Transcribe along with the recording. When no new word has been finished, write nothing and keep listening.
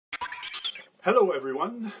Hello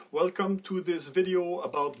everyone, welcome to this video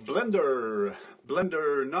about Blender.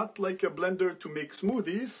 Blender, not like a blender to make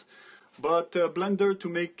smoothies, but a blender to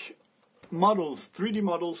make models, 3D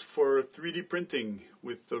models for 3D printing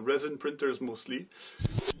with resin printers mostly.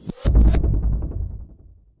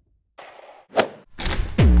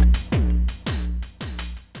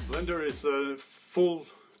 Blender is a full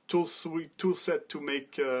tool set to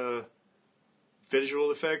make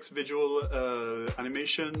visual effects, visual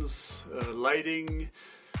animations, lighting,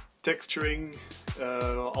 texturing,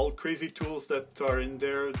 all crazy tools that are in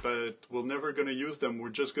there, but we're never going to use them. We're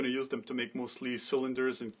just going to use them to make mostly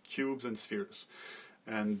cylinders and cubes and spheres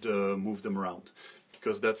and move them around,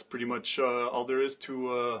 because that's pretty much all there is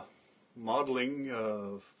to modeling.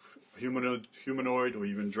 Humanoid or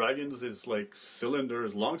even dragons is like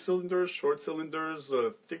cylinders, long cylinders, short cylinders,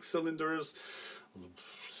 thick cylinders.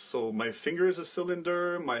 So my finger is a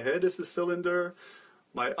cylinder, my head is a cylinder,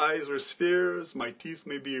 my eyes are spheres, my teeth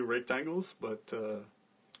may be rectangles, but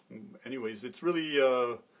anyways, it's really,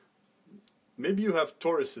 maybe you have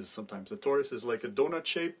toruses sometimes. A torus is like a donut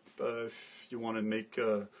shape. If you want to make,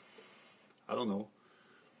 I don't know,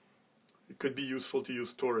 it could be useful to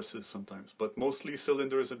use toruses sometimes, but mostly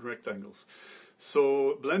cylinders and rectangles.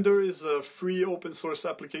 So Blender is a free open source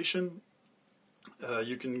application.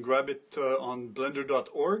 You can grab it on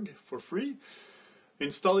blender.org for free.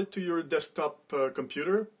 Install it to your desktop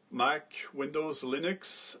computer, Mac, Windows,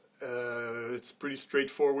 Linux. It's pretty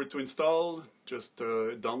straightforward to install. Just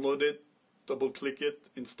download it, double-click it,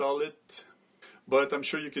 install it. But I'm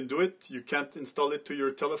sure you can do it. You can't install it to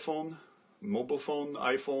your telephone, mobile phone,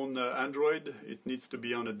 iPhone, Android. It needs to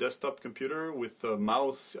be on a desktop computer with a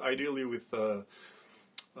mouse, ideally with a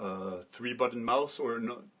 3-button mouse or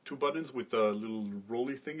no, 2 buttons with a little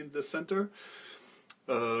rolly thing in the center.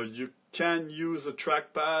 You can use a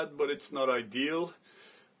trackpad, but it's not ideal.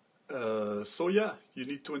 So yeah, you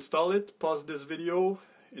need to install it. Pause this video,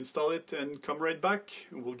 install it, and come right back.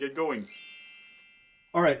 We'll get going.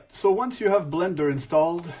 Alright, so once you have Blender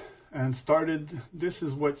installed and started, this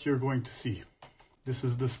is what you're going to see. This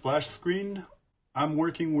is the splash screen. I'm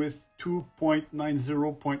working with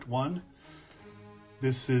 2.90.1.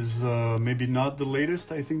 This is maybe not the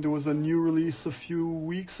latest. I think there was a new release a few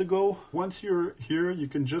weeks ago. Once you're here, you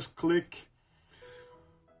can just click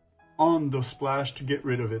on the splash to get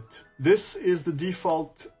rid of it. This is the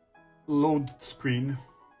default load screen.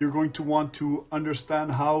 You're going to want to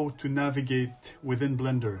understand how to navigate within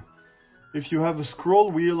Blender. If you have a scroll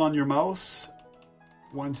wheel on your mouse,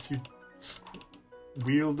 once you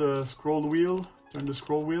wheel the scroll wheel, turn the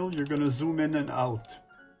scroll wheel, you're going to zoom in and out.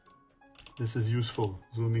 This is useful,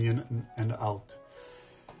 zooming in and out.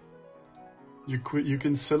 You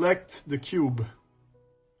can select the cube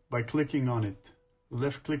by clicking on it,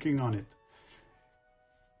 left clicking on it.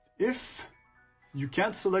 If you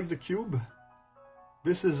can't select the cube,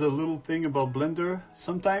 this is a little thing about Blender.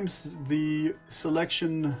 Sometimes the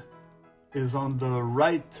selection is on the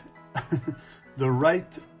right, the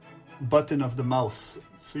right button of the mouse.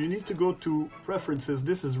 So you need to go to Preferences.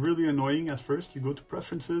 This is really annoying at first. You go to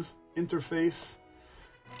Preferences, Interface,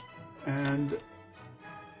 and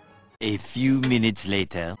a few minutes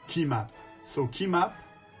later, Key Map. So Key Map,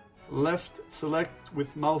 left, select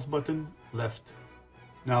with mouse button, left.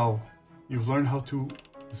 Now, you've learned how to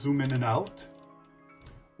zoom in and out.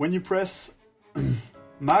 When you press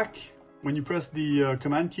Mac, when you press the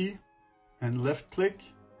Command key and left click,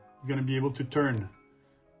 you're going to be able to turn.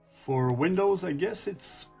 For Windows, I guess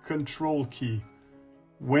it's Control key.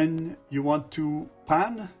 When you want to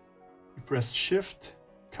pan, you press Shift,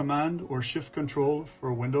 Command, or Shift Control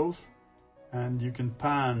for Windows, and you can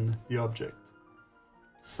pan the object.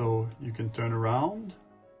 So you can turn around,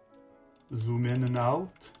 zoom in and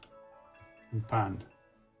out, and pan.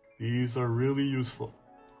 These are really useful.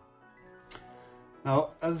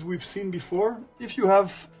 Now, as we've seen before, if you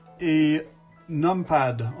have a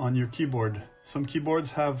Numpad on your keyboard, some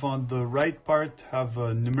keyboards have on the right part have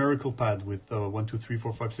a numerical pad with 1, 2, 3,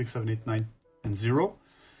 4, 5, 6, 7, 8, 9, and 0.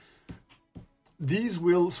 These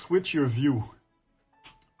will switch your view.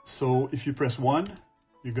 So if you press 1,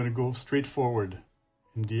 you're going to go straight forward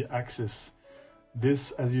in the axis.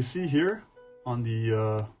 This, as you see here, on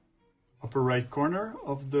the upper right corner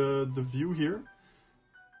of the view here,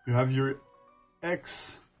 you have your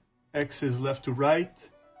X. X is left to right.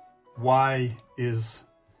 Y is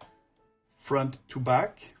front to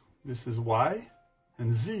back. This is Y.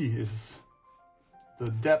 And Z is the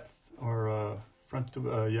depth or front to,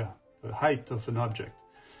 the height of an object.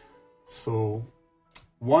 So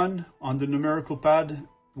 1 on the numerical pad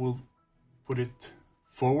will put it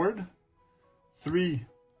forward. 3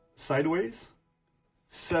 sideways.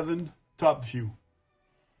 7 top view.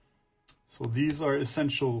 So these are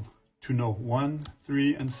essential to know, 1,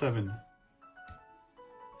 3, and 7.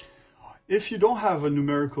 If you don't have a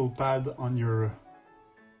numerical pad on your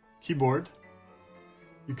keyboard,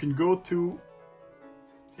 you can go to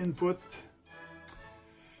Input.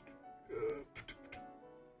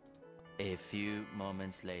 A few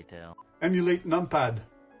moments later. Emulate Numpad.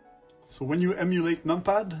 So when you emulate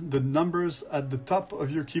Numpad, the numbers at the top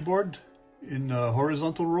of your keyboard in a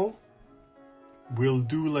horizontal row will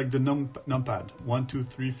do like the Numpad. 1, 2,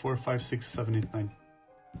 3, 4, 5, 6, 7, 8, 9.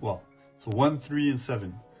 Well, so 1, 3, and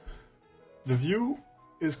 7. The view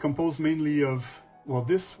is composed mainly of, well,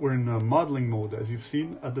 we're in modeling mode, as you've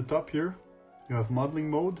seen at the top here. You have modeling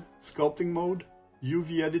mode, sculpting mode,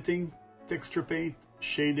 UV editing, texture paint,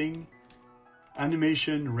 shading,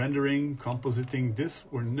 animation, rendering, compositing.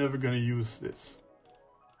 We're never going to use this.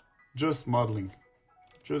 Just modeling.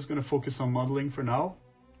 Just going to focus on modeling for now.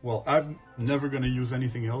 Well, I'm never going to use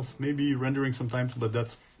anything else. Maybe rendering sometimes, but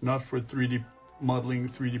that's not for 3D modeling,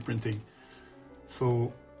 3D printing.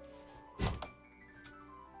 So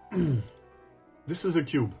this is a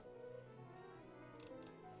cube.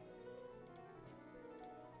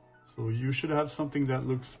 So you should have something that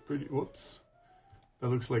looks pretty, that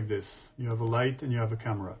looks like this. You have a light and you have a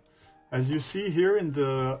camera. As you see here in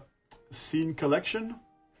the scene collection,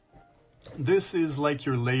 this is like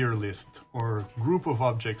your layer list or group of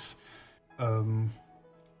objects.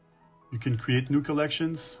 You can create new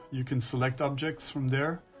collections. You can select objects from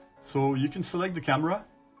there. So you can select the camera.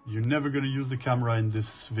 You're never going to use the camera in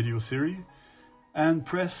this video series. And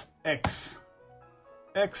press X.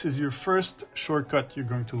 X is your first shortcut you're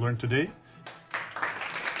going to learn today.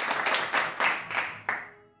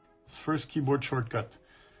 It's first keyboard shortcut.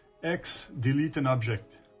 X, delete an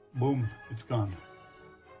object. Boom, it's gone.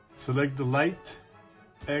 Select the light.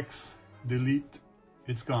 X, delete,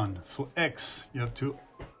 it's gone. So X, you have to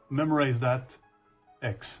memorize that.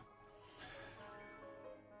 X.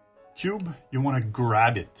 Cube, you want to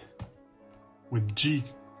grab it. With G,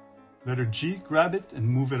 letter G, grab it and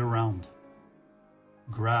move it around.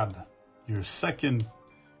 Grab. Your second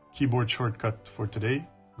keyboard shortcut for today,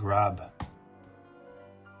 grab.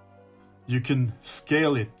 You can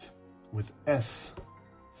scale it with S.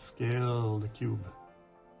 Scale the cube.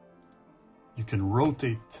 You can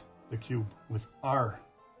rotate the cube with R.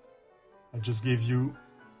 I just gave you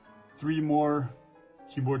 3 more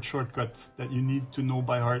keyboard shortcuts that you need to know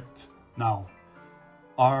by heart now.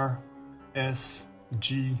 R, S,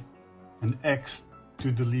 G, and X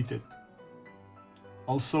to delete it.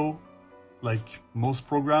 Also, like most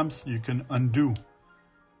programs, you can undo.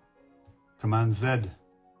 Command Z,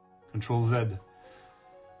 Control Z.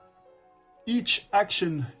 Each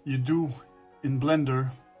action you do in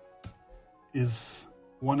Blender is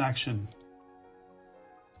one action,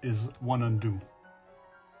 is one undo.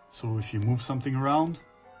 So if you move something around,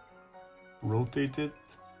 rotate it,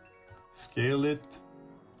 scale it,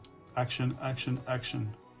 action, action,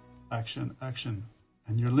 action, action, action.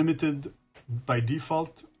 And you're limited by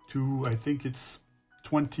default to, I think it's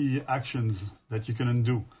 20 actions that you can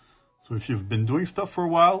undo. So if you've been doing stuff for a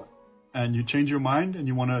while and you change your mind and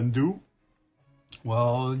you want to undo,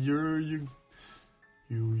 well, you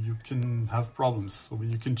can have problems. So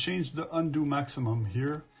you can change the undo maximum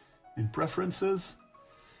here in preferences.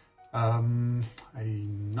 I'm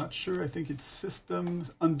not sure, I think it's system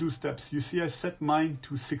undo steps. You see I set mine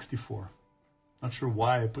to 64. Not sure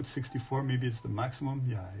why I put 64, maybe it's the maximum.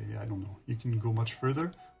 Yeah, I don't know. You can go much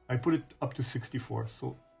further. I put it up to 64.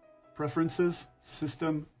 So preferences,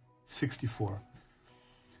 system, 64.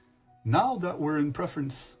 Now that we're in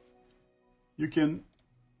preference, you can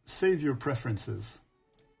save your preferences.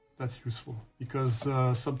 That's useful because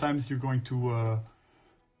sometimes you're going to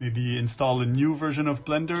maybe install a new version of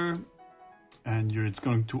Blender and it's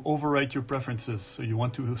going to overwrite your preferences. So you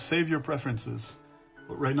want to save your preferences.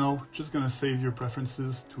 But right now, just gonna save your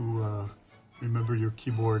preferences to remember your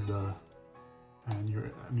keyboard and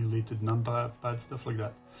your emulated Numpad, stuff like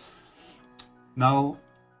that. Now,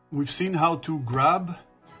 we've seen how to grab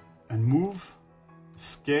and move,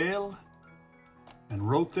 scale, and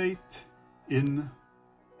rotate in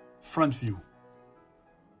front view.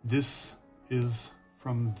 This is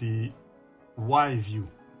from the Y view.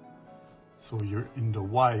 So you're in the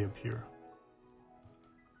Y up here.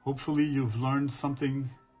 Hopefully you've learned something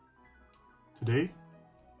today.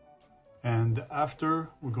 And after,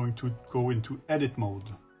 we're going to go into edit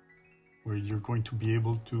mode, where you're going to be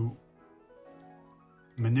able to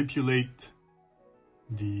manipulate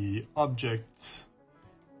the objects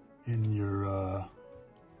in your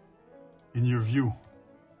view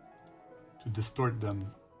to distort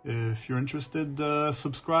them. If you're interested,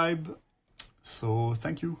 subscribe So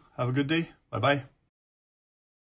thank you. Have a good day. Bye bye.